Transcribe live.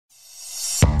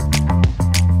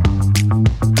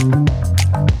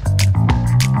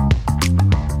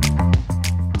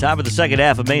Time for the second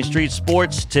half of Main Street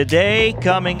Sports today.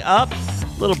 Coming up,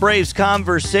 little Braves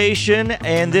conversation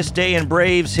and this day in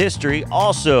Braves history.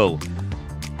 Also,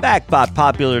 back by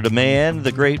popular demand,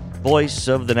 the great voice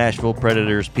of the Nashville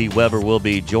Predators, Pete Weber, will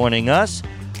be joining us.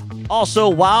 Also,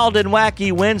 Wild and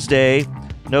Wacky Wednesday.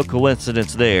 No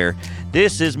coincidence there.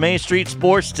 This is Main Street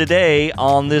Sports today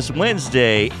on this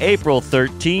Wednesday, April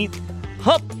 13th,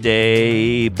 Hump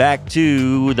Day. Back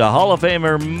to the Hall of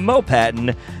Famer Mo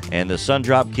Patton and the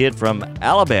Sundrop Kid from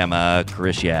Alabama,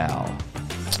 Chris Yao.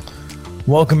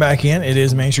 Welcome back in. It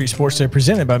is Main Street Sports Day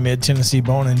presented by Mid-Tennessee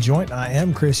Bone and Joint. I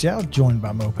am Chris Yao, joined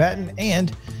by Mo Patton,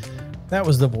 and that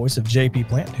was the voice of JP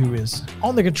Plant, who is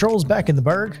on the controls back in the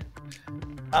Berg.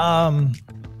 Mo,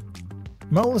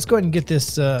 let's go ahead and get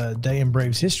this day in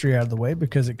Braves history out of the way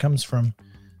because it comes from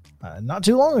not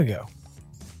too long ago.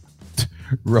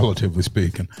 Relatively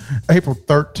speaking. April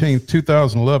 13th,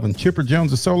 2011, Chipper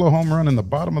Jones' solo home run in the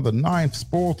bottom of the ninth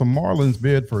spoiled the Marlins'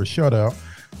 bid for a shutout,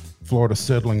 Florida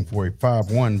settling for a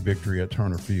 5-1 victory at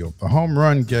Turner Field. The home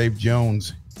run gave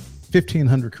Jones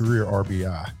 1,500 career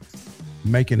RBI,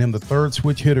 making him the third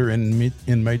switch hitter in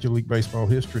Major League Baseball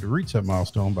history to reach that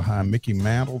milestone behind Mickey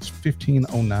Mantle's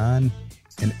 1,509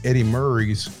 and Eddie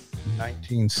Murray's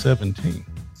 1917.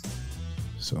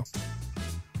 So,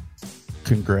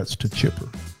 congrats to Chipper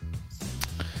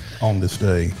on this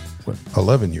day,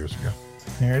 11 years ago.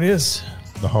 There it is.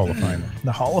 The Hall of Famer.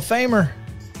 The Hall of Famer,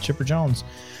 Chipper Jones.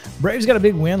 Braves got a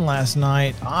big win last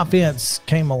night. Offense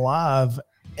came alive,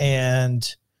 and,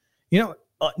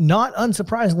 not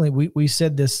unsurprisingly, we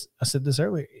said this. I said this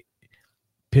earlier.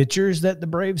 Pitchers that the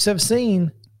Braves have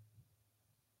seen,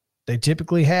 they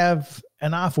typically have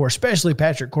an eye for, especially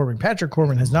Patrick Corbin. Patrick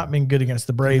Corbin has not been good against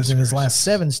the Braves in his last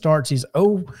 7 starts. He's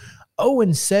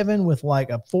 0-7 with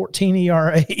like a 14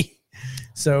 ERA.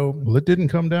 So, well, it didn't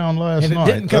come down last night.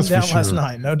 It didn't come down last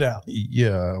night, no doubt.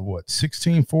 Yeah,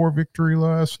 16-4 victory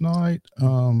last night.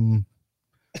 Ozuna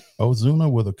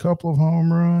with a couple of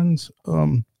home runs.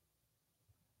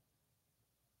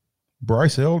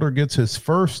 Bryce Elder gets his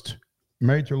first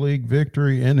major league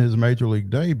victory in his major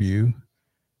league debut.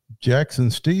 Jackson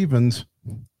Stevens,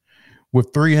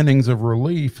 with 3 innings of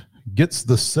relief, gets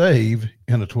the save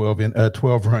in a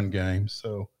 12-run game.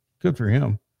 So good for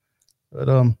him.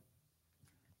 But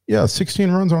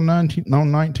 16 runs on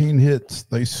 19 hits.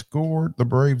 They scored. The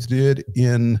Braves did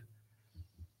in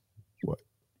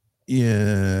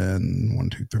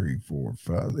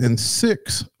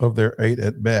 6 of their 8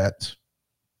 at bats,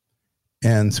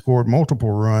 and scored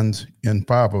multiple runs in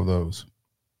 5 of those.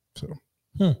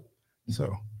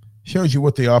 So shows you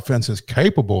what the offense is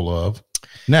capable of.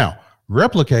 Now,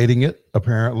 replicating it,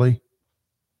 apparently,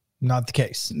 not the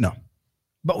case. No.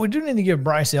 But we do need to give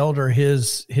Bryce Elder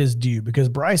his due, because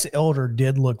Bryce Elder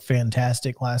did look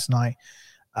fantastic last night.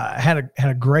 Had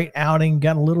a great outing,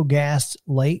 got a little gassed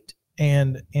late,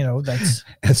 and that's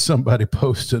as somebody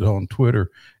posted on Twitter,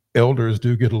 Elders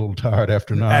do get a little tired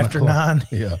after 9 o'clock. 9.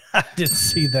 Yeah. I did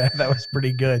see that. That was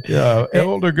pretty good. Yeah.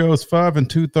 Elder goes 5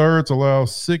 2/3,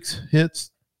 allows 6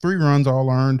 hits, 3 runs all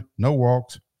earned, no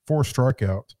walks, 4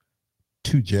 strikeouts,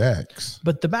 2 jacks.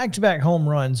 But the back-to-back home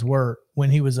runs were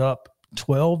when he was up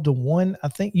 12-1. I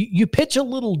think you pitch a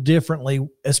little differently,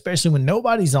 especially when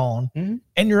nobody's on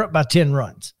and you're up by 10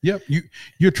 runs. Yep.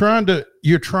 You're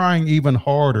trying even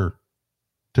harder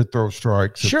to throw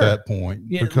strikes at that point,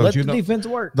 because let the defense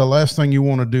work. The last thing you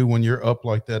want to do when you're up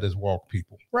like that is walk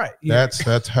people. Right.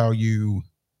 That's how you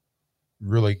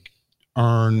really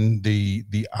earn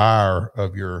the ire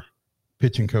of your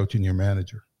pitching coach and your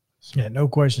manager. So. Yeah, no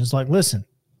question. It's like, listen,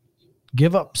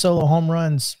 give up solo home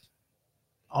runs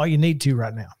all you need to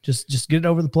right now. Just get it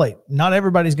over the plate. Not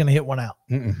everybody's going to hit one out.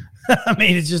 I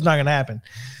mean, it's just not going to happen.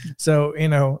 So,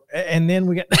 and then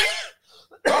we got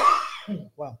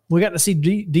we got to see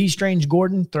D. Strange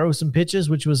Gordon throw some pitches,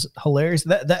 which was hilarious.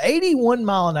 The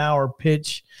 81-mile-an-hour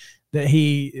pitch that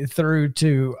he threw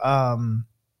to I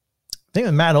think it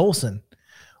was Matt Olson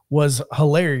was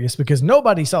hilarious, because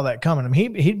nobody saw that coming. I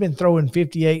mean, he'd been throwing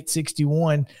 58,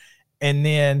 61, and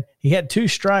then he had 2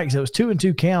 strikes. It was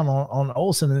 2-2 count on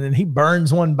Olson, and then he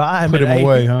burns one by him. Put him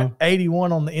away, huh?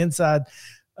 81 on the inside,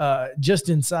 just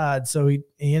inside. So he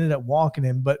ended up walking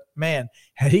him. But, man,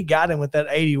 had he got him with that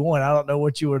 81, I don't know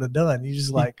what you would have done. You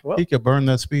just like, well. He could burn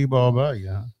that speedball by you,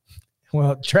 huh?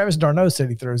 Well, Travis d'Arnaud said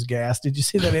he throws gas. Did you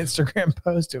see that Instagram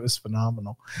post? It was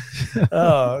phenomenal.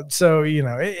 So,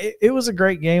 it was a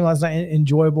great game last night,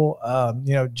 enjoyable.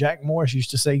 Jack Morris used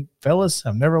to say, fellas,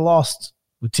 I've never lost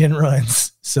with 10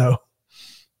 runs. So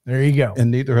There you go.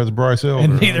 And neither has Bryce Elder.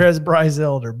 And neither has Bryce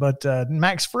Elder. But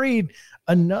Max Fried,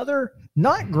 another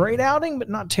not great outing, but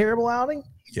not terrible outing.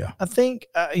 Yeah. I think,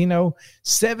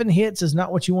 7 hits is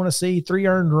not what you want to see. 3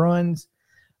 earned runs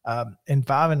and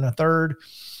 5 1/3.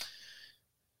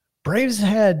 Braves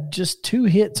had just 2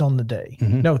 hits on the day.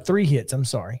 Mm-hmm. No, 3 hits. I'm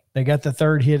sorry. They got the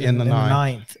 3rd hit in the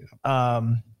ninth.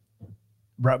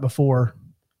 Right before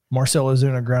Marcell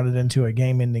Ozuna grounded into a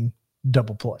game-ending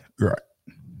double play. Right.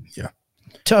 Yeah.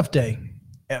 Tough day.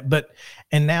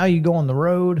 And now you go on the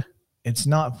road. It's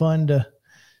not fun to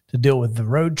deal with the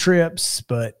road trips,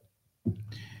 but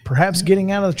perhaps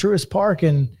getting out of the Truist Park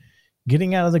and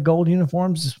getting out of the gold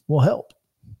uniforms will help.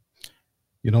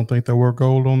 You don't think they'll wear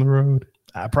gold on the road?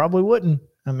 I probably wouldn't.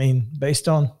 I mean, based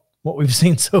on what we've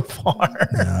seen so far.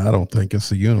 Nah, I don't think it's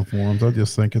the uniforms. I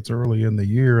just think it's early in the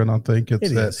year, and I think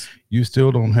it's that you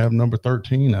still don't have number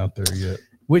 13 out there yet.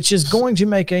 Which is going to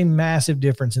make a massive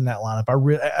difference in that lineup.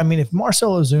 I mean, if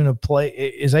Marcell Ozuna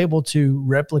is able to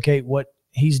replicate what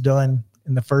he's done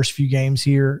in the first few games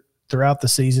here throughout the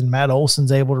season, Matt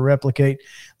Olson's able to replicate.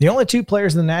 The only 2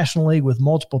 players in the National League with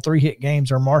multiple 3-hit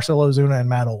games are Marcell Ozuna and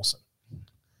Matt Olson.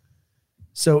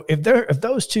 So if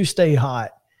those 2 stay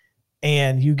hot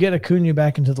and you get Acuna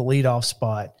back into the leadoff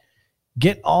spot,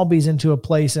 get Albies into a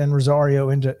place and Rosario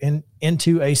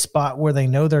into a spot where they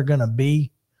know they're going to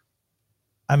be.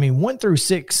 I mean, 1 through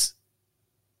 6,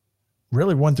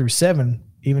 really 1 through 7,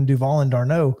 even Duvall and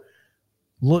d'Arnaud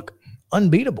look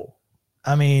unbeatable.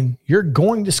 I mean, you're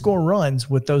going to score runs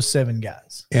with those 7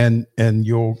 guys. And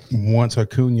you'll, once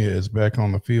Acuna is back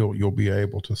on the field, you'll be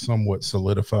able to somewhat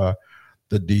solidify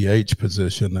the DH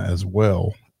position as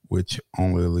well, which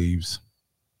only leaves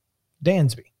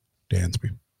Dansby,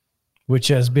 which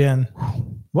has been,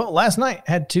 well, last night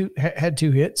had 2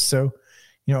 hits. So,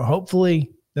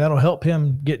 hopefully that'll help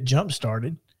him get jump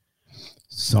started.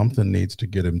 Something needs to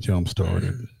get him jump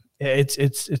started.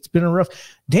 It's been a rough.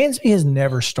 Dansby has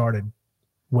never started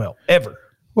well, ever.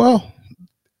 Well,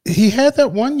 he had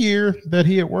that one year that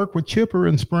he had worked with Chipper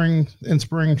in spring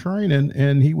training,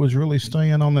 and he was really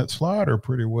staying on that slider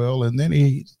pretty well. And then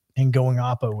and going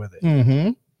oppo with it. Mm-hmm.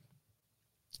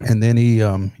 And then he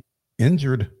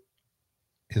injured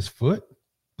his foot,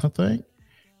 I think,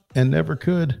 and never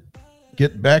could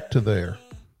get back to there.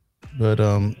 But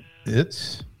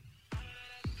it's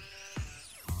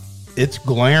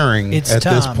glaring at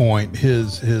this point,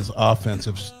 his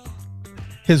offensive,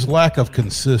 his lack of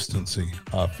consistency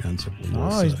offensively.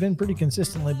 He's been pretty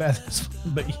consistently bad,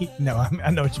 but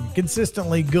I know what you mean.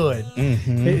 Consistently good.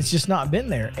 Mm-hmm. It's just not been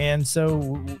there. And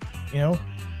so,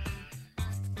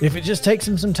 if it just takes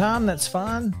him some time, that's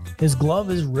fine. His glove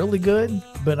is really good,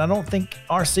 but I don't think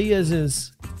Arcia's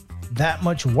is that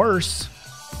much worse.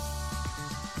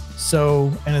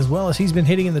 So, and as well as he's been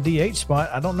hitting in the DH spot,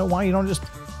 I don't know why you don't just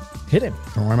hit him.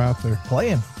 Throw him out there. Play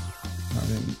him. I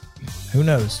mean, who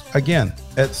knows? Again,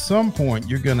 at some point,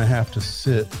 you're going to have to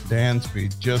sit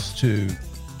Dansby just to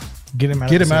get him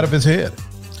out of his head.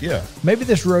 Yeah. Maybe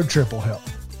this road trip will help.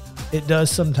 It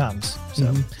does sometimes.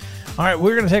 So, All right,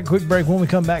 we're going to take a quick break. When we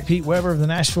come back, Pete Weber of the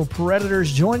Nashville Predators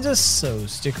joins us. So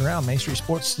stick around. Main Street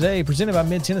Sports Today, presented by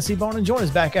Mid-Tennessee Bone, and join us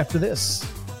back after this.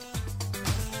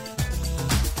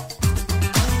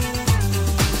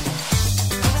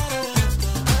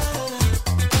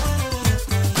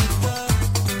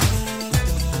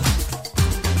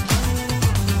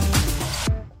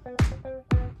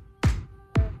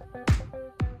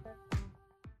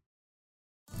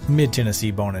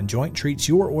 Mid-Tennessee Bone and Joint treats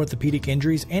your orthopedic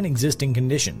injuries and existing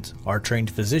conditions. Our trained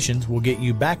physicians will get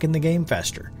you back in the game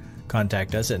faster.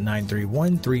 Contact us at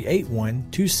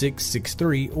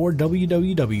 931-381-2663 or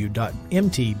www.mtbj.net.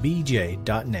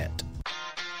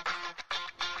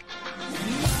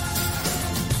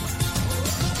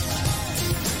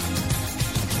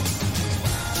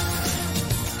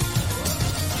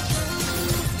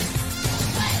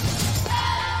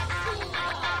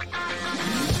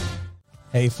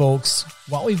 Hey folks,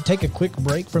 while we take a quick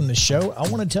break from the show, I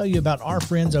want to tell you about our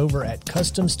friends over at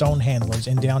Custom Stone Handlers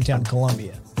in downtown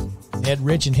Columbia. Ed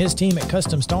Rich and his team at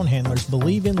Custom Stone Handlers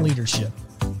believe in leadership.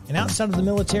 And outside of the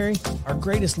military, our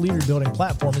greatest leader building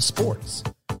platform is sports.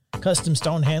 Custom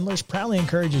Stone Handlers proudly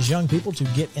encourages young people to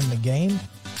get in the game.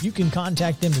 You can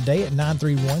contact them today at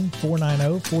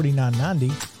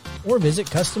 931-490-4990 or visit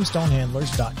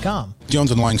CustomStonehandlers.com.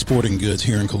 Jones & Lang Sporting Goods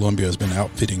here in Columbia has been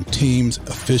outfitting teams,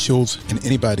 officials, and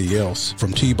anybody else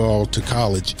from T-ball to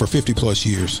college for 50-plus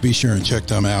years. Be sure and check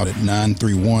them out at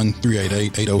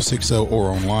 931-388-8060 or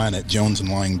online at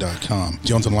jonesandlang.com.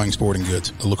 Jones & Lang Sporting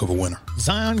Goods, the look of a winner.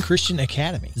 Zion Christian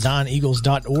Academy,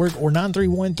 zioneagles.org or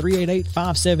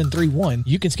 931-388-5731.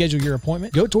 You can schedule your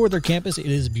appointment. Go tour their campus. It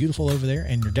is beautiful over there,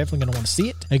 and you're definitely going to want to see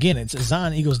it. Again, it's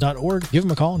zioneagles.org. Give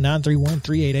them a call,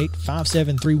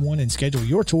 931-388-5731, and schedule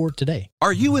your tour today.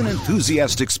 Are you an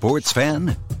enthusiastic sports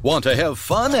fan? Want to have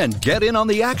fun and get in on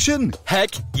the action? Heck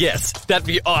yes, that'd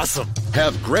be awesome.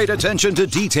 Have great attention to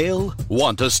detail?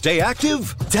 Want to stay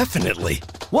active? Definitely.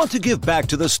 Want to give back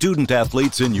to the student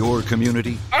athletes in your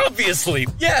community? Obviously,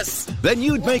 yes. Then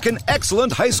you'd make an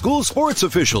excellent high school sports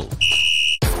official.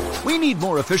 We need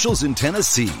more officials in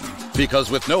Tennessee,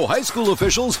 because with no high school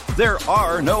officials, there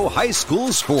are no high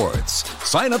school sports.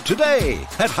 Sign up today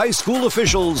at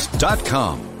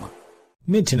highschoolofficials.com.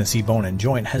 Mid-Tennessee Bone &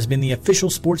 Joint has been the official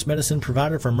sports medicine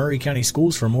provider for Murray County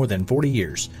Schools for more than 40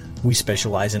 years. We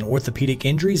specialize in orthopedic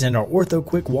injuries, and our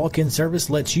OrthoQuick walk-in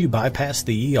service lets you bypass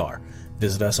the ER.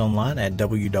 Visit us online at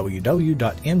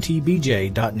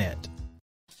www.mtbj.net.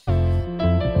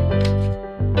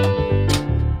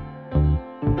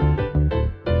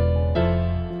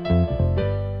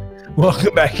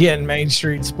 Welcome back in Main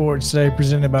Street Sports today,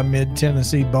 presented by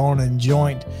Mid-Tennessee Bone &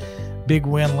 Joint. Big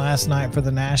win last night for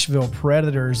the Nashville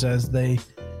Predators as they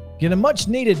get a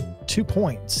much-needed 2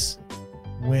 points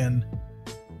win.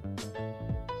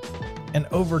 An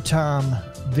overtime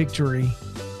victory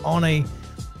on a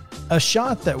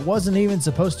shot that wasn't even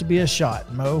supposed to be a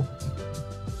shot, Mo.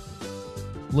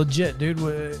 Legit, dude.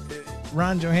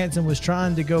 Ryan Johansson was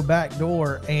trying to go back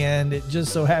door, and it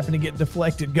just so happened to get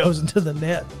deflected, goes into the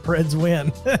net. Preds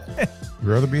win. You'd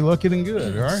rather be lucky than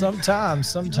good, right? Sometimes.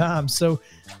 So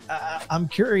I'm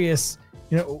curious,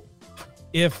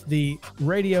 if the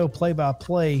radio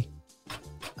play-by-play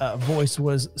voice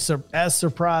was as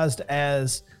surprised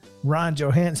as Ryan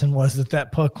Johansson was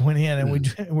that puck went in, and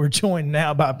we're joined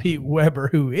now by Pete Weber,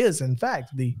 who is, in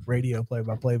fact, the radio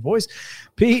play-by-play voice.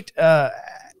 Pete,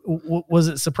 was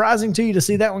it surprising to you to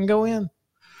see that one go in?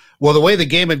 Well, the way the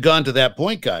game had gone to that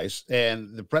point, guys,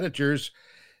 and the Predators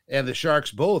and the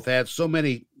Sharks both had so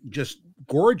many just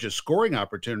gorgeous scoring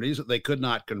opportunities that they could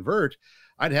not convert.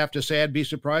 I'd have to say I'd be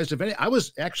surprised if any. I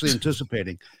was actually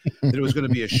anticipating that it was going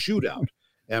to be a shootout.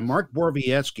 And Mark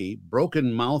Borowiecki,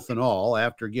 broken mouth and all,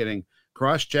 after getting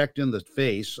cross-checked in the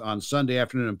face on Sunday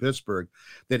afternoon in Pittsburgh,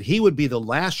 that he would be the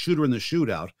last shooter in the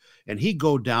shootout, and he'd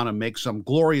go down and make some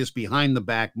glorious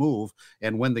behind-the-back move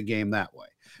and win the game that way.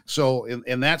 So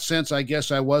in that sense, I guess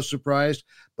I was surprised.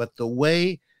 But the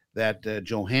way that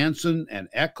Johansson and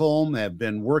Ekholm have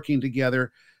been working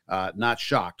together, not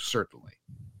shocked, certainly.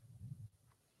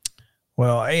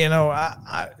 Well,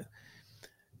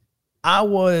 I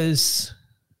was,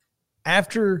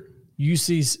 after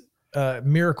UC's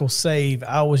miracle save,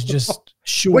 I was just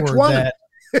sure Which one? that,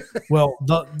 well,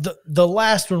 the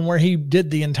last one where he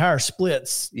did the entire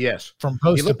splits. Yes. From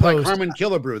post he looked to post. like Harmon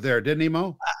Killebrew there, didn't he,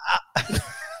 Mo?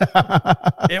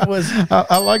 It was.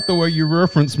 I like the way you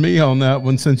referenced me on that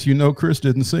one, since Chris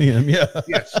didn't see him. Yeah.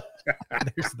 Yes.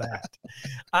 There's that.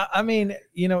 I mean,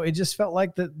 it just felt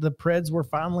like the Preds were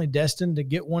finally destined to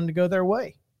get one to go their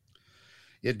way.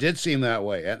 It did seem that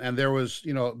way. And there was,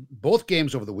 both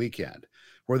games over the weekend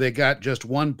where they got just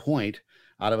 1 point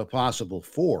out of a possible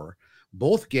 4.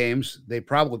 Both games, they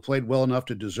probably played well enough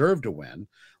to deserve to win.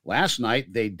 Last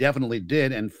night, they definitely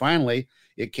did. And finally,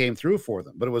 it came through for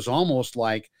them. But it was almost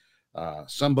like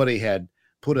somebody had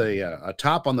put a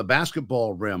top on the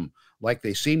basketball rim, like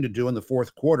they seemed to do in the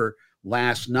fourth quarter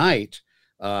last night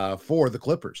for the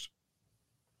Clippers.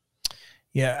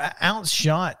 Yeah,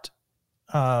 outshot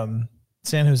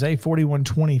San Jose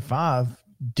 41-25.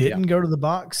 Didn't go to the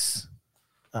box,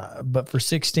 but for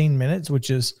 16 minutes,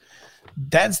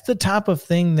 that's the type of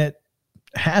thing that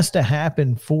has to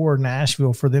happen for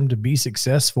Nashville for them to be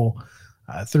successful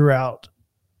throughout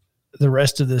the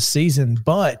rest of this season.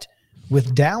 But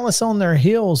with Dallas on their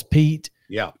heels, Pete,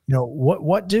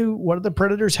 what do the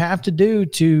Predators have to do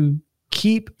to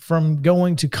keep from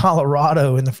going to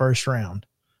Colorado in the first round?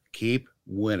 Keep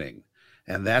winning.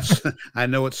 And that's, I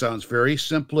know it sounds very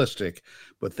simplistic,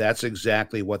 but that's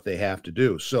exactly what they have to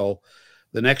do. So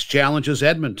the next challenge is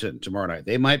Edmonton tomorrow night.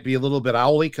 They might be a little bit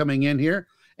owly coming in here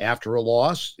after a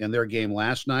loss in their game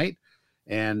last night.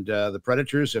 And the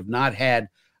Predators have not had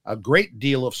a great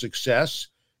deal of success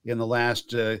in the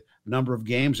last number of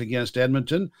games against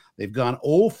Edmonton. They've gone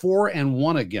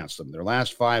 0-4-1 against them, their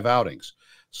last 5 outings.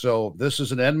 So this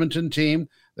is an Edmonton team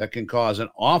that can cause an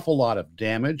awful lot of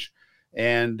damage.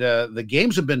 And the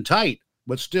games have been tight,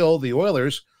 but still the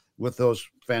Oilers, with those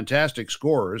fantastic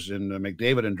scorers in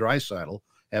McDavid and Draisaitl,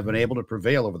 have been able to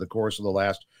prevail over the course of the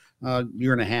last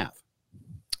year and a half.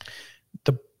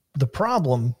 The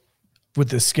problem with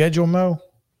the schedule, Mo,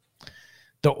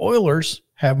 the Oilers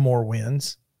have more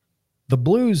wins. The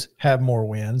Blues have more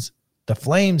wins. The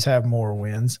Flames have more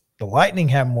wins. The Lightning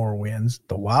have more wins.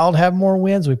 The Wild have more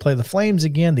wins. We play the Flames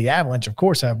again. The Avalanche, of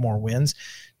course, have more wins.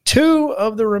 2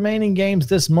 of the remaining games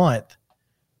this month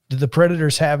do the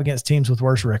Predators have against teams with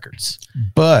worse records.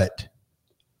 But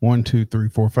 1, 2, 3,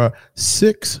 4, 5,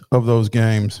 6 of those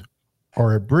games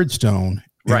are at Bridgestone,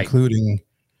 Right. including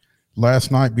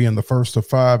last night being the first of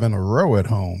 5 in a row at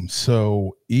home.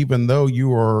 So even though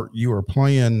you are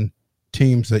playing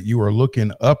teams that you are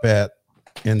looking up at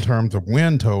in terms of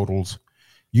win totals,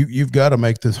 you've got to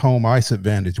make this home ice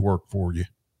advantage work for you.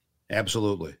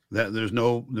 Absolutely. There's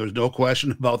no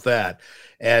question about that.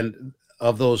 And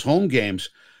of those home games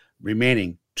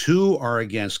remaining, 2 are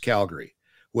against Calgary,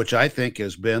 which I think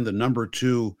has been the number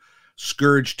 2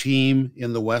 scourge team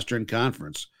in the Western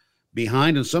Conference,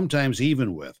 behind and sometimes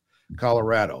even with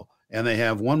Colorado. And they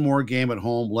have 1 more game at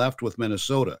home left with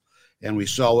Minnesota. And we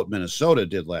saw what Minnesota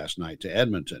did last night to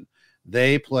Edmonton.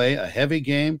 They play a heavy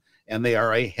game, and they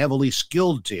are a heavily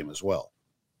skilled team as well.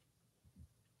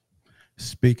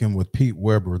 Speaking with Pete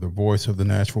Weber, the voice of the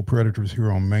Nashville Predators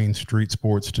here on Main Street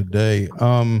Sports today.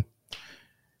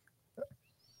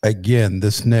 Again,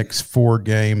 this next 4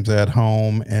 games at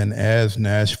home, and as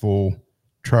Nashville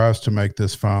tries to make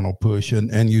this final push,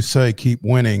 and you say keep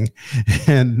winning,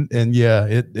 and yeah,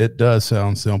 it does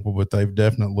sound simple, but they've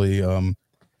definitely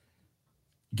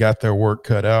got their work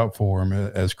cut out for them,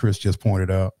 as Chris just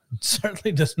pointed out. It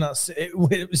certainly does not. It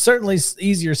was certainly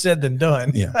easier said than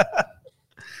done. Yeah.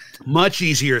 Much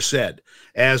easier said,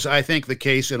 as I think the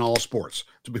case in all sports,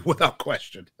 to be without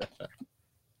question.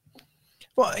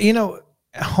 Well,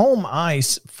 home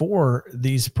ice for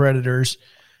these Predators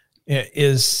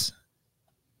has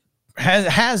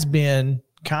been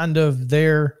kind of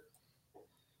their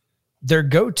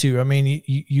go-to. I mean,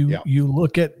 you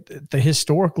look at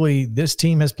historically, this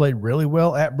team has played really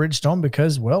well at Bridgestone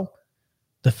because, well,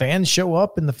 the fans show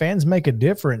up and the fans make a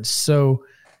difference. So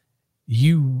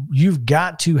you've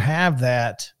got to have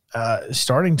that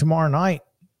starting tomorrow night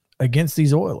against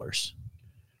these Oilers.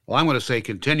 Well, I'm going to say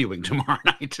continuing tomorrow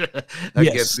night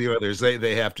against the Oilers.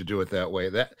 They have to do it that way.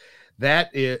 That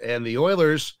is, and the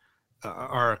Oilers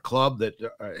are a club that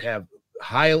have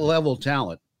high level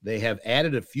talent. They have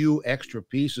added a few extra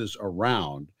pieces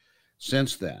around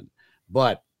since then,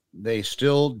 but they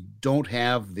still don't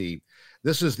have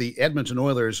this is the Edmonton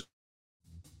Oilers.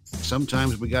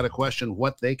 Sometimes we got to question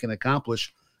what they can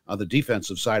accomplish on the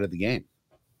defensive side of the game.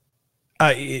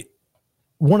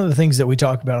 One of the things that we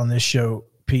talk about on this show,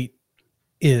 Pete,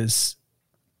 is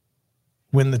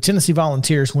when the Tennessee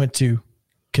Volunteers went to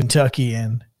Kentucky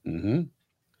and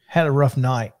had a rough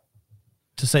night,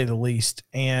 to say the least.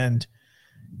 And,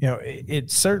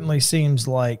 it certainly seems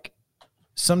like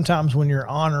sometimes when you're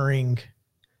honoring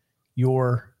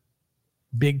your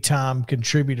big-time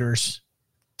contributors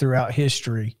throughout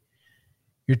history,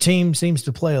 your team seems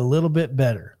to play a little bit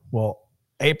better. Well,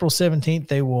 April 17th,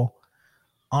 they will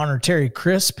honor Terry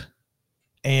Crisp,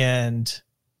 and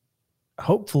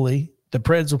hopefully the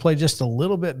Preds will play just a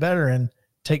little bit better and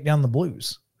take down the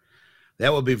Blues.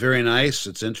 That would be very nice.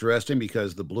 It's interesting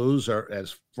because the Blues are,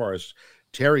 as far as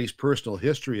Terry's personal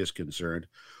history is concerned,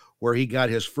 where he got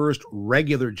his first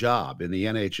regular job in the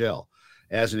NHL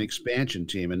as an expansion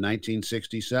team in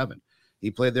 1967. He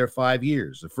played there 5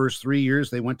 years. The first 3 years,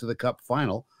 they went to the Cup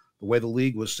final, the way the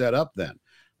league was set up then.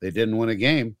 They didn't win a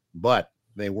game, but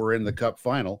they were in the Cup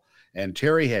final, and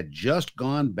Terry had just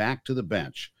gone back to the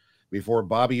bench before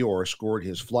Bobby Orr scored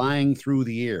his flying through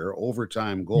the air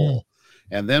overtime goal.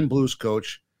 And then Blues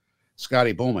coach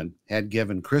Scotty Bowman had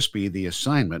given Crispy the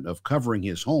assignment of covering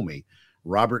his homie,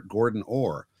 Robert Gordon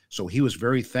Orr. So he was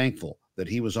very thankful that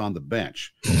he was on the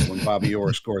bench when Bobby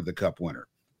Orr scored the Cup winner.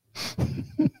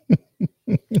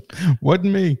 Wasn't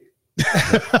me.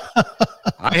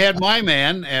 I had my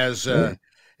man, as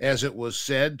it was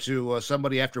said to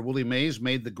somebody after Willie Mays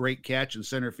made the great catch in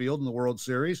center field in the World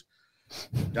Series.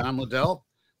 Don Liddell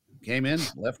came in,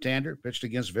 left-hander, pitched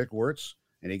against Vic Wirtz,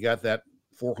 and he got that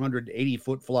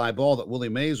 480-foot fly ball that Willie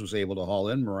Mays was able to haul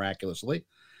in miraculously.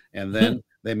 And then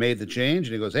they made the change,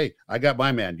 and he goes, "Hey, I got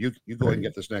my man. You go ahead and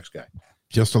get this next guy."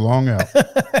 Just a long out.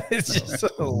 It's just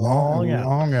a long out.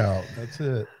 Long out. That's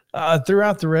it.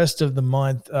 Throughout the rest of the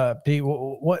month, Pete,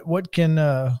 what's going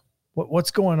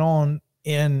on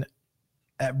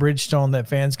at Bridgestone that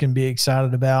fans can be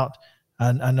excited about?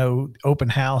 I know open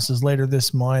house is later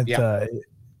this month. Yeah.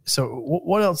 So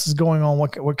what else is going on?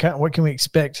 What can we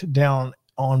expect down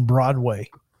on Broadway?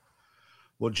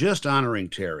 Well, just honoring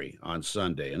Terry on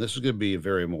Sunday, and this is going to be a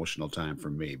very emotional time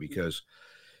for me because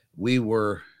we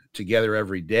were together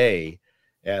every day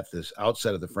at this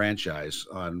outset of the franchise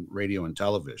on radio and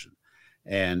television.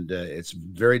 And it's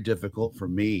very difficult for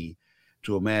me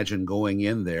to imagine going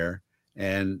in there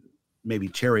and maybe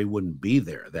Terry wouldn't be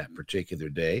there that particular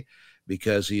day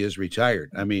because he is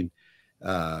retired. I mean,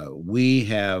 we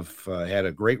have had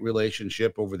a great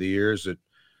relationship over the years that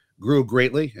grew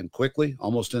greatly and quickly,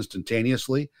 almost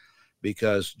instantaneously,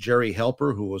 because Jerry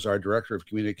Helper, who was our director of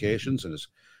communications and is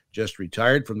just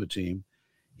retired from the team,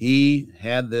 he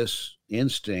had this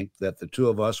instinct that the two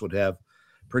of us would have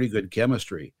pretty good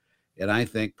chemistry. And I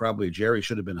think probably Jerry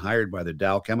should have been hired by the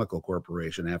Dow Chemical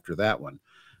Corporation after that one,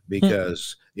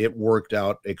 because it worked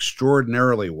out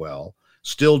extraordinarily well,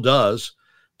 still does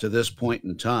to this point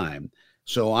in time.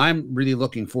 So I'm really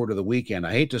looking forward to the weekend.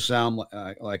 I hate to sound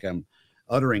like I'm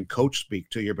uttering coach speak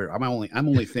to you, but I'm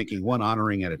only thinking one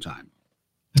honoring at a time.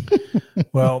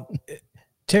 Well,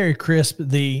 Terry Crisp,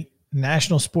 the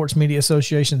National Sports Media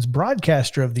Association's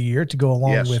Broadcaster of the Year, to go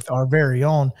along with our very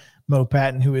own Mo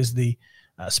Patton, who is the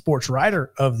Sports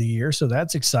Writer of the Year. So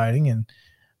that's exciting, and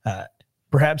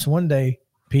perhaps one day,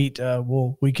 Pete,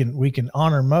 we can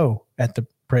honor Mo at the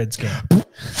Preds game.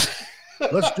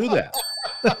 Let's do that.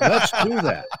 Let's do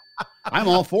that. I'm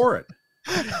all for it.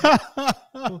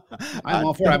 I'm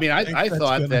all for it. I mean, I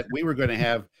thought that we were going to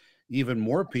have even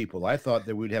more people. I thought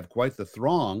that we'd have quite the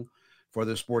throng for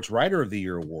the Sports Writer of the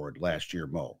Year award last year,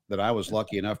 Mo, that I was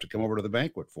lucky enough to come over to the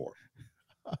banquet for.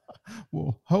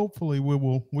 Well, hopefully we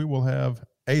will have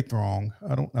a throng.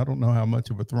 I don't know how much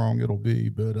of a throng it'll be,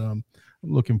 but I'm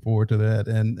looking forward to that,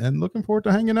 and looking forward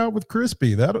to hanging out with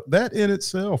Crispy. That in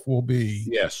itself will be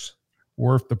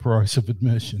worth the price of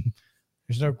admission.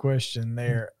 There's no question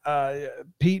there.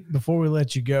 Pete, before we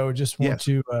let you go, just want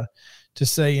to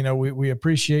say, you know, we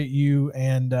appreciate you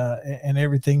and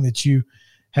everything that you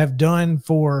have done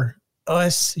for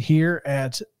us here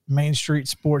at Main Street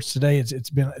Sports today. It's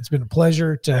been a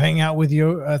pleasure to hang out with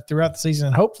you throughout the season,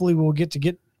 and hopefully we'll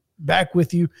get back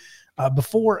with you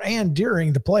before and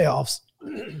during the playoffs.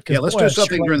 Yeah, let's do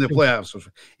something during the playoffs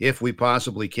if we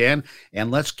possibly can,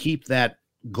 and let's keep that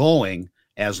going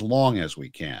as long as we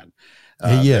can.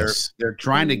 Yes, they're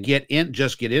trying to get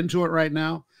into it right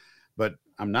now, but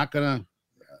I'm not going to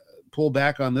pull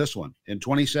back on this one. In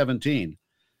 2017,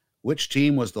 which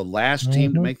team was the last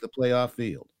team to make the playoff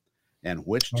field, and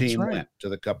which team went to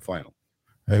the Cup final?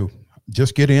 Hey,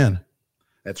 just get in.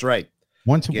 That's right.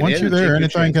 Once you're there,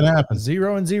 anything can happen.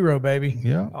 0-0, baby.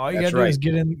 Yeah, all you got to do is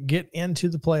get into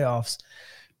the playoffs.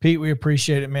 Pete, we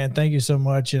appreciate it, man. Thank you so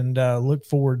much, and look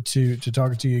forward to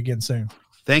talking to you again soon.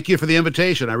 Thank you for the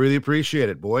invitation. I really appreciate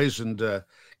it, boys, and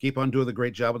keep on doing the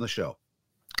great job on the show.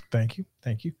 Thank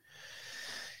you.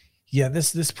 Yeah,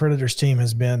 this Predators team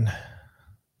has been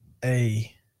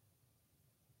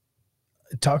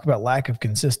talk about lack of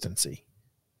consistency.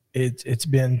 It's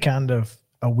been kind of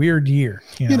a weird year.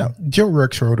 You know, Joe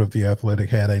Rexrode of The Athletic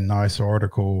had a nice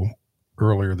article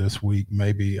earlier this week,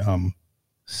 maybe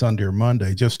Sunday or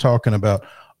Monday, just talking about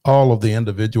all of the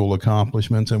individual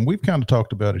accomplishments, and we've kind of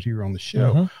talked about it here on the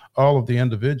show, all of the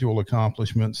individual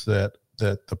accomplishments that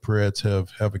the Preds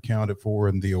have accounted for,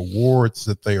 and the awards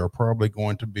that they are probably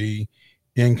going to be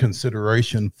in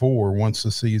consideration for once the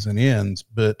season ends.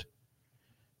 But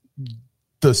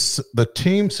the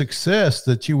team success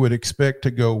that you would expect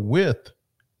to go with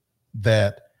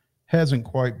that hasn't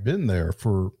quite been there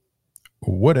for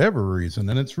whatever reason,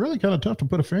 and it's really kind of tough to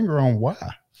put a finger on why.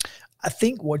 I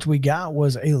think what we got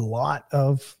was a lot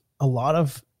of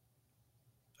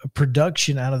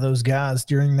production out of those guys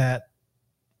during that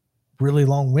really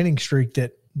long winning streak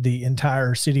that the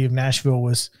entire city of Nashville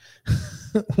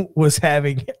was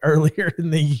having earlier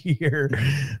in the year.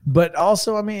 But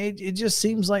also, I mean, it just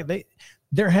seems like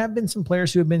there have been some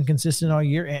players who have been consistent all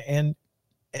year, and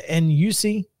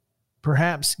UC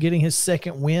perhaps getting his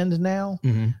second wind now,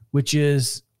 which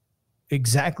is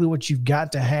exactly what you've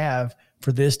got to have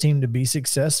for this team to be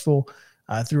successful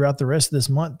throughout the rest of this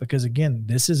month, because again,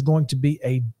 this is going to be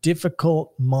a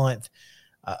difficult month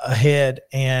ahead.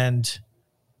 And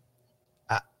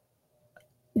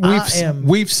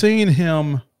we've seen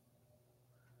him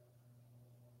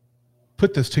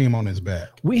put this team on his back.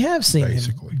 We have seen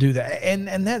him do that.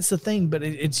 And that's the thing, but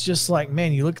it's just like,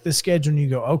 man, you look at the schedule and you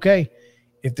go, okay,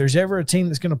 if there's ever a team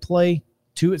that's going to play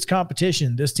to its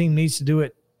competition, this team needs to do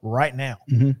it right now.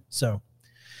 So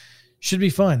should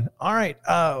be fun. All right.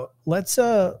 Let's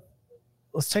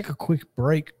let's take a quick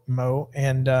break, Mo,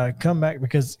 and come back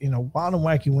because Wild and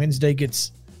Wacky Wednesday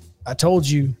gets. I told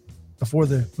you before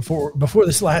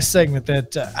this last segment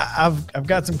that I've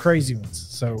got some crazy ones.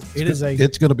 So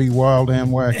it's going to be wild and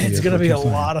wacky. It's going to be a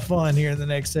lot of fun here in the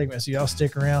next segment. So y'all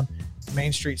stick around.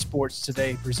 Main Street Sports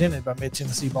Today, presented by Mid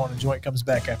Tennessee Bone and Joint, comes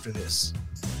back after this.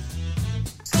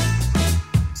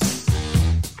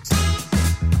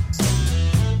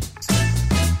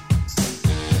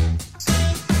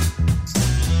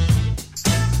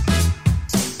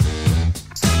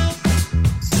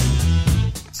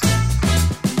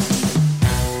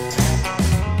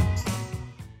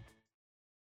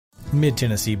 Mid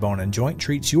Tennessee Bone and Joint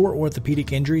treats your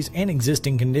orthopedic injuries and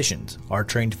existing conditions. Our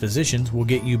trained physicians will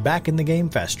get you back in the game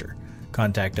faster.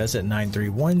 Contact us at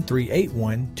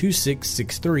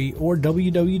 931-381-2663 or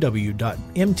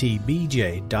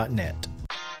www.mtbj.net.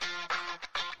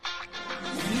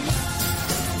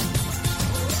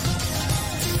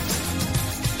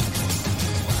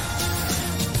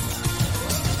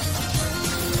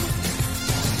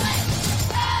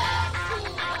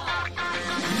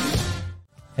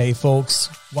 Hey folks,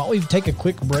 while we take a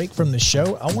quick break from the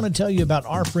show, I want to tell you about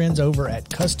our friends over at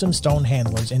Custom Stone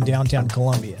Handlers in downtown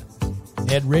Columbia.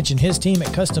 Ed Rich and his team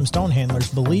at Custom Stone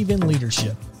Handlers believe in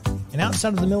leadership. And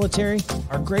outside of the military,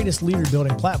 our greatest leader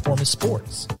building platform is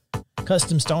sports.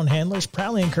 Custom Stone Handlers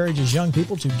proudly encourages young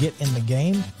people to get in the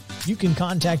game. You can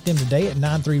contact them today at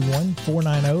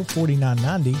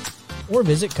 931-490-4990 or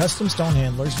visit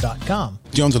CustomStonehandlers.com.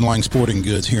 Jones & Lang Sporting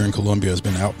Goods here in Columbia has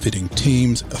been outfitting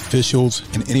teams, officials,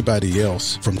 and anybody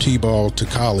else from T-ball to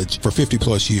college for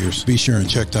 50-plus years. Be sure and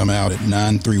check them out at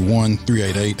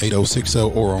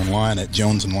 931-388-8060 or online at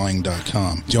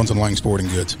jonesandlang.com. Jones & Lang Sporting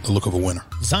Goods, the look of a winner.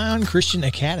 Zion Christian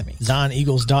Academy,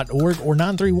 ZionEagles.org or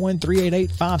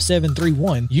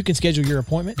 931-388-5731. You can schedule your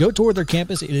appointment. Go tour their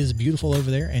campus. It is beautiful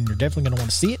over there, and you're definitely going to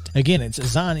want to see it. Again, it's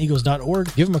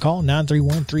ZionEagles.org. Give them a call,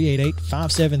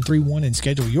 931-388-5731, and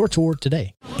schedule your tour today.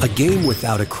 A game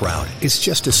without a crowd is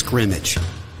just a scrimmage.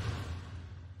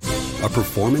 A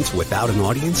performance without an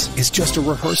audience is just a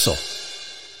rehearsal.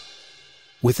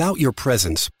 Without your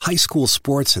presence, high school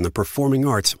sports and the performing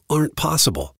arts aren't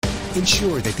possible.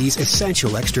 Ensure that these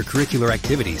essential extracurricular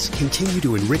activities continue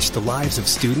to enrich the lives of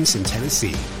students in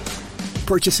Tennessee.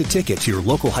 Purchase a ticket to your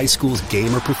local high school's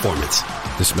game or performance.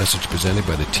 This message presented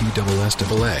by the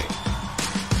TSSAA.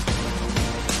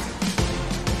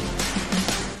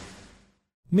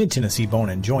 Mid Tennessee Bone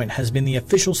and Joint has been the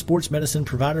official sports medicine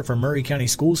provider for Maury County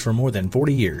Schools for more than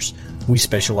 40 years. We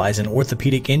specialize in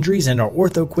orthopedic injuries, and our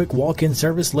Ortho Quick walk-in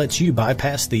service lets you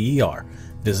bypass the ER.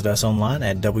 Visit us online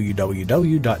at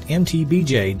www.mtbj.net.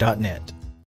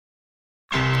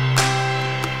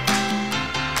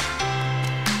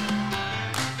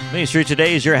 Main Street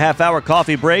Today is your half-hour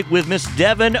coffee break with Miss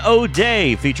Devin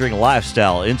O'Day, featuring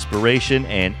lifestyle, inspiration,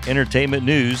 and entertainment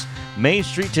news. Main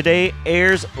Street Today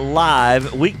airs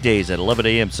live weekdays at 11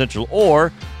 a.m. Central,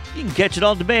 or you can catch it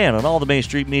on demand on all the Main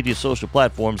Street Media social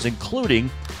platforms, including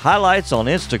highlights on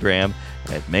Instagram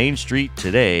at Main Street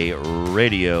Today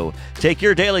Radio. Take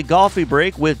your daily coffee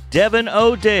break with Devin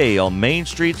O'Day on Main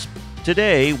Street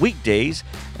Today weekdays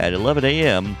at 11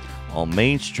 a.m. on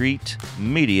Main Street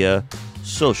Media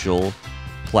social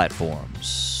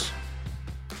platforms.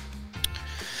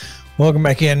 Welcome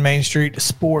back in Main Street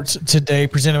Sports Today,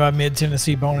 presented by Mid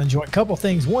Tennessee Bone and Joint. Couple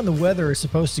things. One, the weather is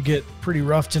supposed to get pretty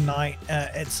rough tonight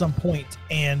at some point,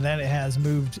 and that it has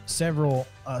moved several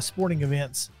sporting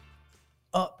events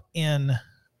up in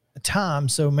time.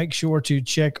 So make sure to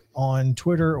check on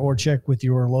Twitter or check with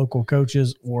your local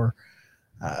coaches or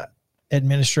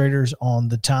administrators on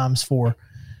the times for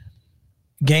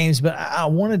games. But I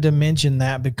wanted to mention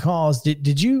that because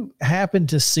did you happen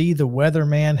to see the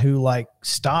weatherman who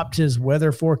stopped his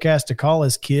weather forecast to call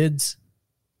his kids?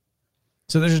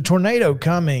 So there's a tornado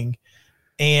coming,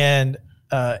 and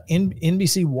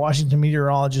NBC Washington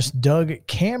meteorologist Doug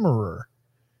Kammerer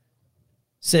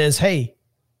says, hey,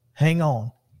 hang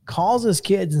on, calls his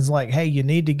kids and is like, hey, you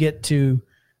need to get to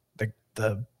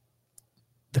the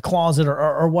closet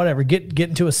or whatever, get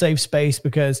into a safe space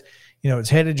because it's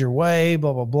headed your way,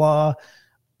 blah, blah, blah.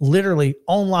 Literally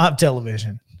on live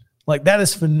television. That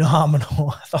is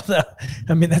phenomenal. I thought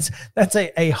that's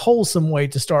a wholesome way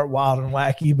to start Wild and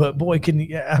Wacky, but boy,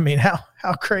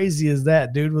 how crazy is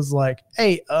that? Dude was like,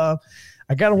 hey, I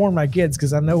got to warn my kids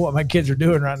because I know what my kids are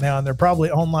doing right now, and they're probably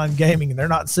online gaming and they're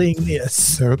not seeing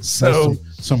this. So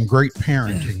some great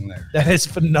parenting there. That is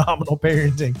phenomenal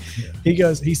parenting.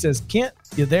 Yeah. He says, Kent,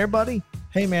 you there, buddy?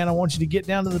 Hey, man, I want you to get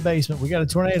down to the basement. We got a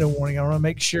tornado warning. I want to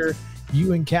make sure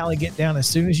you and Callie get down as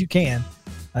soon as you can.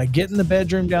 Get in the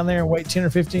bedroom down there and wait 10 or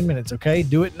 15 minutes, okay?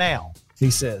 Do it now. he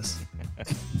says.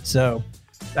 So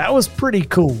that was pretty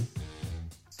cool.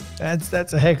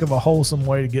 That's a heck of a wholesome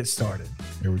way to get started.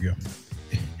 Here we go.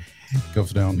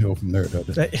 Goes downhill from there,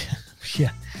 doesn't it?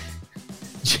 Yeah.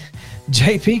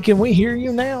 JP, can we hear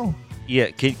you now?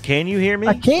 Yeah, can you hear me?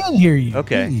 I can hear you.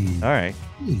 Okay, all right.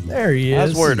 There he is. I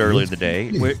was worried earlier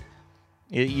today.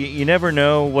 You never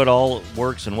know what all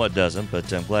works and what doesn't,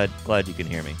 but I'm glad you can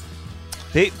hear me.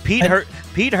 Pete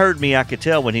heard me. I could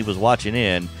tell when he was watching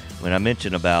in when I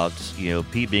mentioned about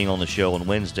Pete being on the show on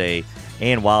Wednesday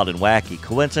and Wild and Wacky.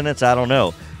 Coincidence? I don't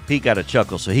know. Pete got a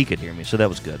chuckle, so he could hear me, so that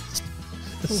was good.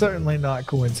 Certainly not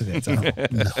coincidence. No.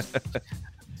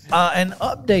 An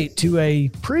update to a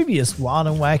previous Wild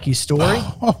and Wacky story.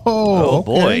 Oh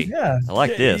boy. Yeah. I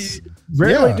like this.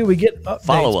 Rarely do we get updates.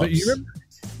 Follow-ups. But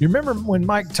you remember when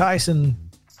Mike Tyson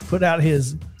put out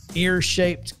his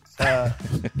ear-shaped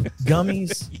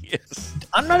gummies? Yes.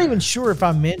 I'm not even sure if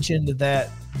I mentioned that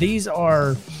these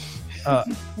are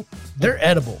they're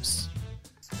edibles.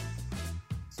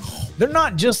 They're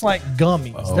not just like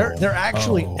gummies. They're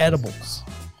actually edibles.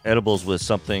 Edibles with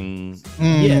something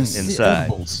Yes. inside.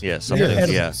 Edibles. Yeah, something. They're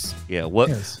Yeah, edibles. yeah. What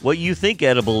Yes. what you think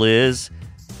edible is,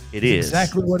 it is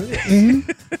Exactly what it is.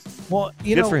 Well,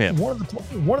 Good for him.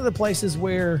 one of the places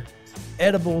where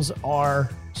edibles are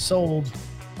sold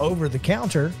over the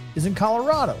counter is in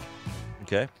Colorado.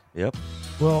 Okay. Yep.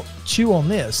 Well, chew on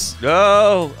this.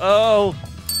 Oh.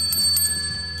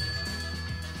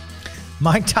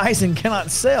 Mike Tyson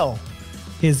cannot sell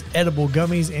his edible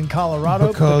gummies in Colorado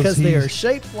because they are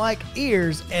shaped like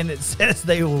ears, and it says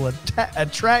they will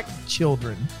attract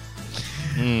children.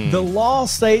 The law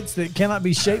states that it cannot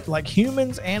be shaped like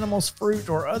humans, animals, fruit,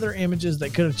 or other images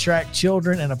that could attract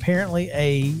children, and apparently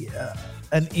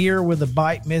an ear with a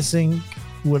bite missing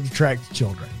would attract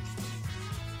children.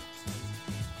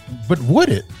 But would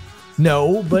it?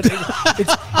 No, but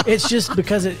it's just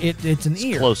because it's an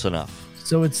ear. Close enough.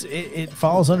 So it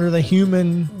falls under the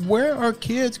human. Where are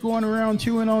kids going around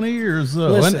chewing on ears, though?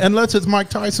 Listen. Unless it's Mike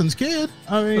Tyson's kid.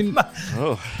 I mean,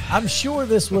 I'm sure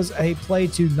this was a play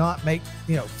to not make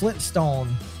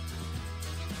Flintstone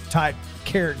type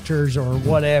characters or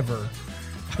whatever,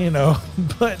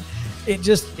 but it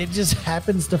just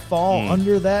happens to fall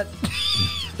under that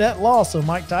law. So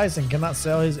Mike Tyson cannot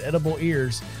sell his edible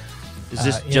ears. Is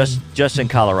this just in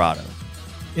Colorado?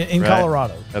 In Right.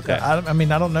 Colorado. Okay. I mean,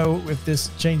 I don't know if this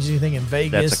changes anything in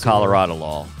Vegas. That's a Colorado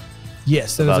law.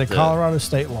 Yes, that is About a the- Colorado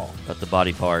state law. But the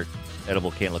body part,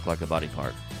 edible can't look like a body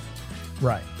part.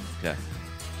 Right. Okay.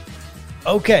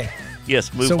 Okay.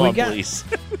 Yes, move So we on, got- please.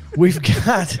 We've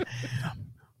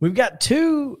got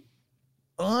two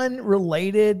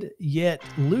unrelated yet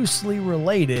loosely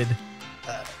related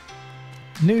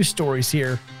news stories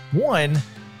here. One,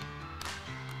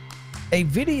 a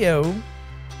video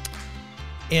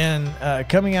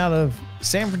coming out of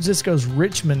San Francisco's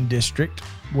Richmond district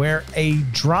where a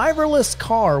driverless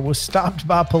car was stopped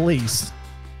by police.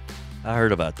 I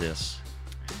heard about this.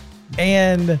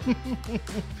 And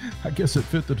I guess it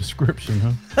fit the description,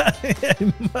 huh?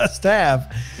 it must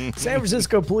have. San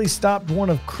Francisco police stopped one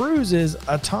of Cruise's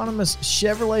autonomous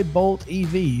Chevrolet Bolt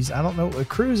EVs. I don't know.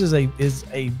 Cruise is a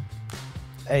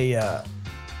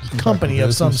company Like a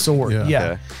of some business? sort. Yeah. Yeah.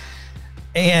 Okay.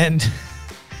 And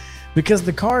because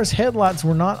the car's headlights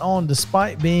were not on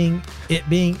despite being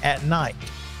at night.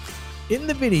 In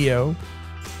the video,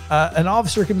 an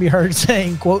officer can be heard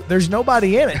saying, quote, "There's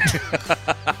nobody in it."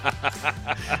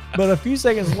 But a few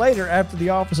seconds later, after the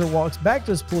officer walks back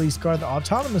to his police car, the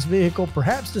autonomous vehicle,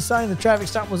 perhaps deciding the traffic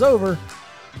stop was over,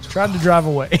 tried to drive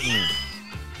away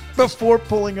before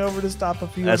pulling over to stop a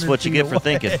few. That's what you get for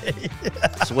away. thinking.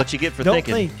 That's what you get for Don't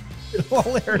thinking. think. It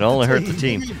It only hurt the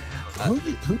team.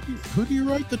 Who do you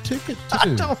write the ticket to?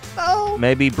 I don't know.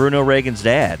 Maybe Bruno Reagan's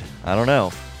dad. I don't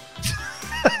know.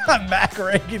 Mac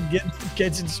Reagan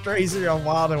catching strays here on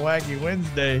Wild and Wacky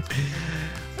Wednesday.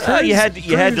 You had to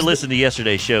Cruise- listen to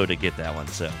yesterday's show to get that one.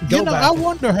 So Go back. I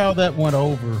wonder how that went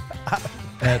over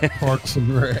at Parks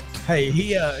and Rec. Hey,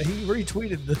 he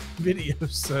retweeted the video.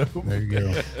 So There you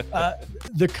go.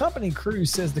 the company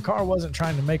Cruise says the car wasn't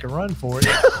trying to make a run for it.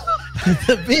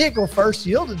 The vehicle first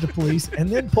yielded to police and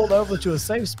then pulled over to a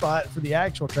safe spot for the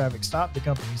actual traffic stop, the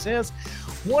company says.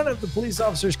 One of the police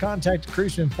officers contacted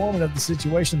Cruise to inform it of the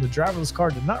situation. The driverless car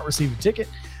did not receive a ticket.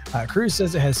 Cruise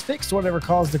says it has fixed whatever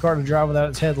caused the car to drive without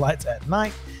its headlights at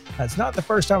night. It's not the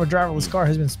first time a driverless car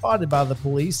has been spotted by the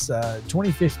police.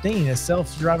 2015, a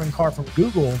self-driving car from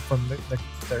Google from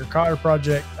their car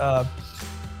project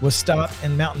was stopped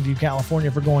in Mountain View, California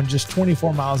for going just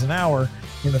 24 miles an hour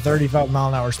in the 35 mile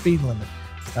an hour speed limit.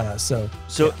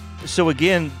 So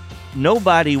again,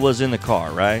 nobody was in the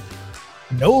car, right?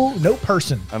 No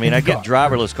person. I mean, in I the get car.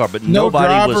 driverless car, but No nobody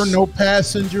driver, was. no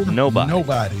passenger,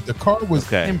 Nobody. The car was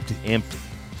Okay. empty. Empty.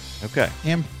 Okay.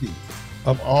 Empty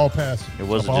of all passengers. It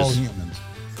wasn't of all just- humans.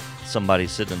 Somebody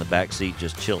sitting in the back seat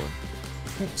just chilling.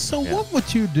 So Yeah. what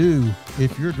would you do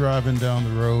if you're driving down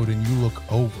the road and you look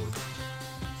over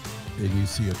and you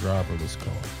see a driverless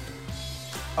car?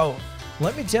 Oh,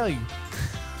 let me tell you.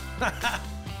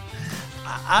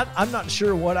 I'm not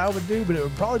sure what I would do, but it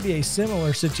would probably be a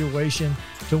similar situation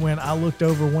to when I looked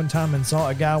over one time and saw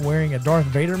a guy wearing a Darth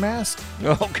Vader mask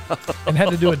Oh God. and had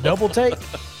to do a double take.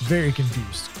 Very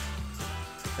confused.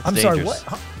 That's I'm sorry, dangerous.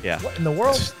 what? Yeah. What in the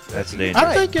world? That's dangerous.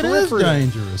 I think it is peripheral.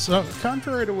 dangerous.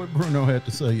 Contrary to what Bruno had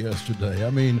to say yesterday.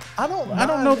 I mean, I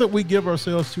don't know that we give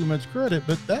ourselves too much credit,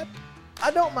 but that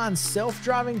I don't mind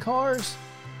self-driving cars,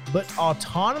 but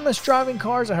autonomous driving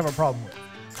cars I have a problem with.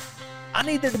 I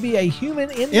need there to be a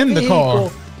human in In the car.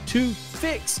 vehicle to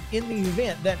fix in the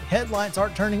event that headlights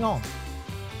aren't turning on.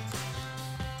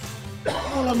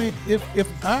 well, I mean,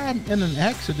 if I'm in an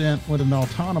accident with an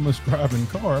autonomous driving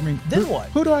car, I mean, Then what?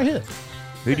 Who do I hit?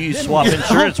 Who do you Then swap what?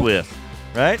 insurance with?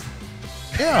 Right?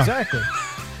 Yeah. Exactly.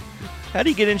 How do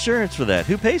you get insurance for that?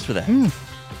 Who pays for that?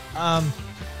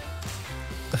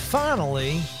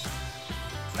 Finally,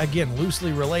 again,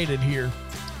 loosely related here,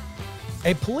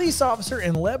 a police officer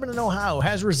in Lebanon, Ohio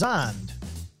has resigned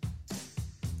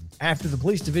after the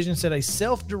police division said a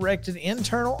self-directed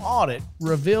internal audit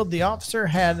revealed the officer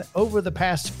had, over the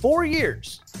past 4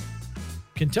 years,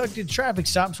 conducted traffic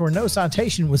stops where no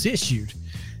citation was issued.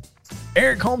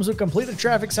 Eric Holmes would complete a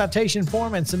traffic citation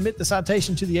form and submit the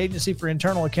citation to the Agency for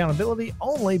Internal Accountability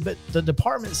only, but the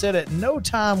department said at no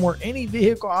time were any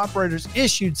vehicle operators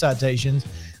issued citations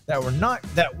that were not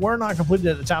completed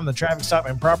at the time of the traffic stop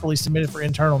and properly submitted for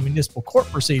internal municipal court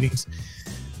proceedings.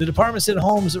 The department said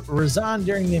Holmes resigned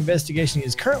during the investigation. He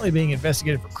is currently being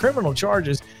investigated for criminal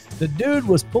charges. The dude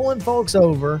was pulling folks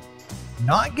over,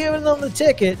 not giving them the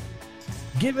ticket,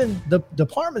 giving the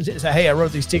department, say, hey, I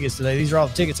wrote these tickets today. These are all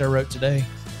the tickets I wrote today,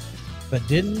 but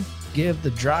didn't give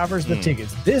the drivers the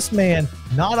tickets. This man,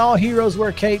 not all heroes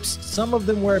wear capes. Some of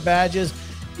them wear badges,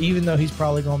 even though he's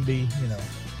probably going to be,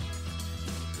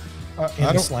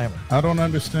 in the slammer. I don't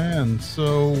understand.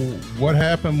 So what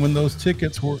happened when those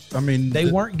tickets were, I mean, They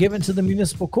weren't given to the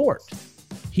municipal court.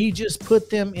 He just put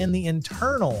them in the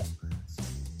internal.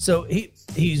 So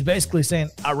he's basically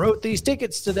saying, I wrote these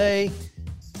tickets today.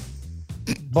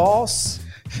 Boss,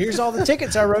 here's all the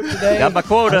tickets I wrote today. Got my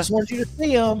quota. I just want you to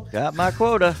see them. Got my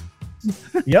quota.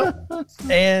 Yep.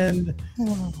 And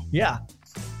yeah,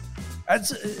 that's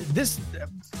this.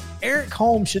 Eric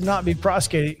Holmes should not be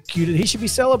prosecuted. He should be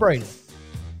celebrated.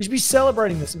 We should be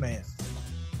celebrating this man.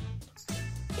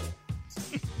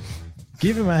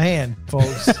 Give him a hand,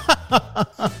 folks.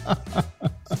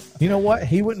 You know what?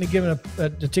 He wouldn't have given a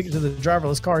ticket to the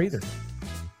driverless car either.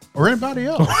 or anybody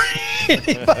else.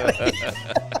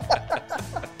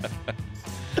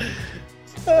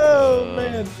 Oh,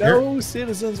 man. No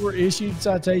citizens were issued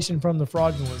citation from the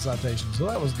fraudulent citation. So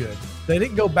that was good. They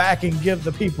didn't go back and give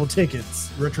the people tickets.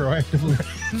 Retroactively.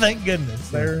 Thank goodness.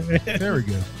 There we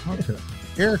go. Okay.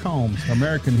 Eric Holmes,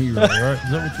 American hero, right?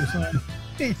 Is that what you're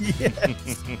saying?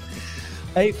 Yes.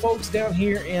 Hey, folks down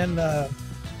here in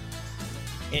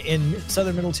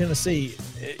southern Middle Tennessee,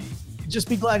 just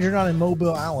be glad you're not in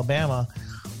Mobile, Alabama,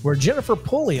 where Jennifer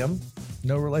Pulliam,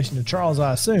 no relation to Charles,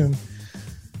 I assume,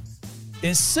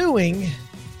 is suing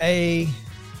a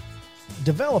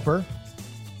developer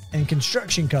and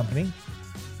construction company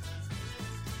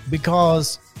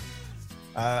because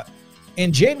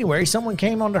in January, someone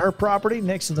came onto her property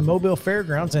next to the Mobile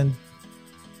Fairgrounds and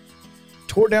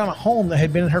tore down a home that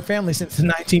had been in her family since the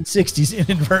 1960s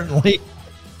inadvertently.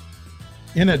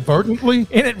 Inadvertently?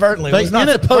 Inadvertently. They Was not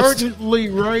supposed to. inadvertently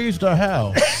raised a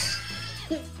house.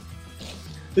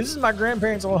 This is my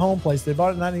grandparents' old home place. They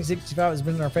bought it in 1965. It's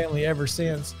been in our family ever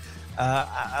since.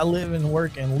 I live and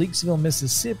work in Leakesville,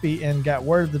 Mississippi, and got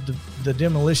word of the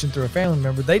demolition through a family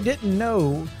member. They didn't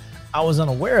know. I was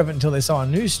unaware of it until they saw a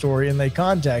news story, and they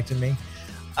contacted me.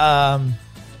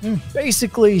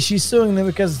 Basically, she's suing them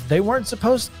because they weren't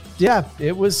supposed. Yeah,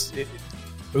 it was.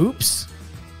 Oops.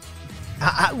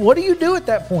 What do you do at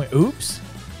that point? Oops.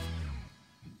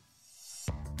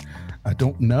 I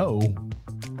don't know,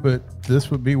 but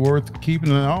this would be worth keeping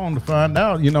an eye on to find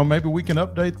out. You know, maybe we can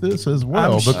update this as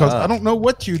well, because I don't know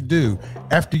what you do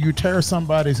after you tear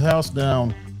somebody's house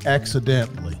down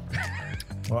accidentally.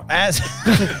 Well, as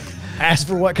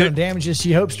for what kind of damages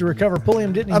she hopes to recover,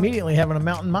 Pulliam didn't immediately have an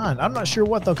amount in mind. I'm not sure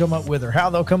what they'll come up with or how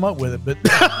they'll come up with it, but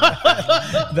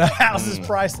the house is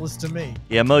priceless to me.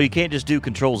 Yeah, Mo, you can't just do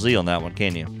Control Z on that one,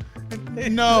 can you?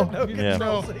 No, Yeah.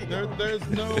 no, there's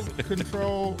no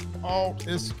control, alt,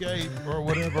 escape, or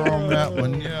whatever on that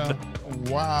one. Yeah.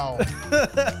 Wow.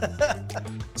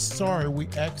 Sorry, we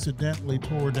accidentally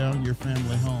tore down your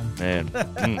family home. Man.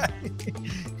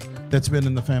 That's been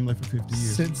in the family for 50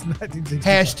 years. Since 1960.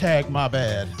 Hashtag my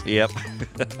bad. Yep.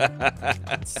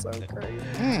 So crazy.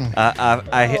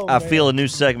 I feel a new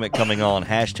segment coming on.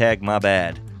 Hashtag my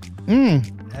bad.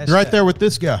 Right there with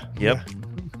this guy. Yep.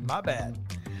 My bad.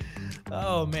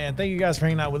 Oh, man. Thank you guys for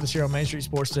hanging out with us here on Main Street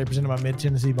Sports today, presented by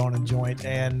Mid-Tennessee Bone and Joint.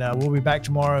 And we'll be back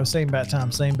tomorrow, same bat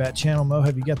time, same bat channel. Mo,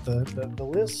 have you got the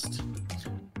list?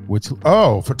 For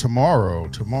tomorrow.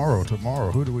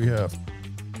 Who do we have?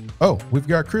 Oh, we've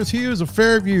got Chris Hughes of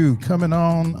Fairview coming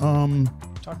on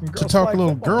to talk a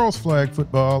little girls flag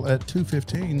football at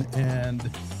 2:15,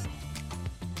 and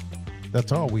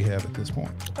that's all we have at this point.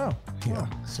 Oh, yeah.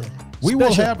 So we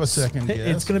will have a second guest.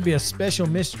 It's going to be a special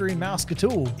mystery mouse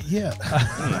Catool. Yeah.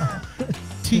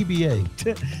 TBA.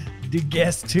 The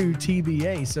guest to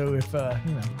TBA. So if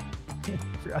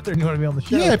if you're out there and you want to be on the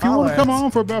show, yeah, if you want to come on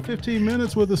on for about 15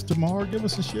 minutes with us tomorrow, give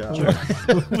us a shout.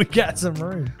 we got some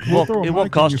room. Well, it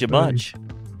won't cost you much.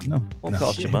 No. Won't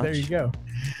cost you much. There you go.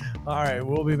 All right,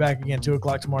 we'll be back again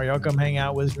 2:00 tomorrow. Y'all come hang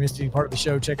out with us. If you're part of the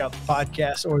show, check out the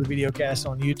podcast or the video cast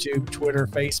on YouTube, Twitter,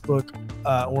 Facebook,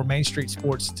 or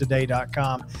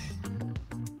MainStreetSportsToday.com.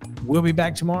 We'll be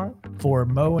back tomorrow for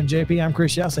Mo and JP. I'm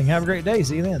Chris Yousing. Have a great day.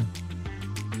 See you then.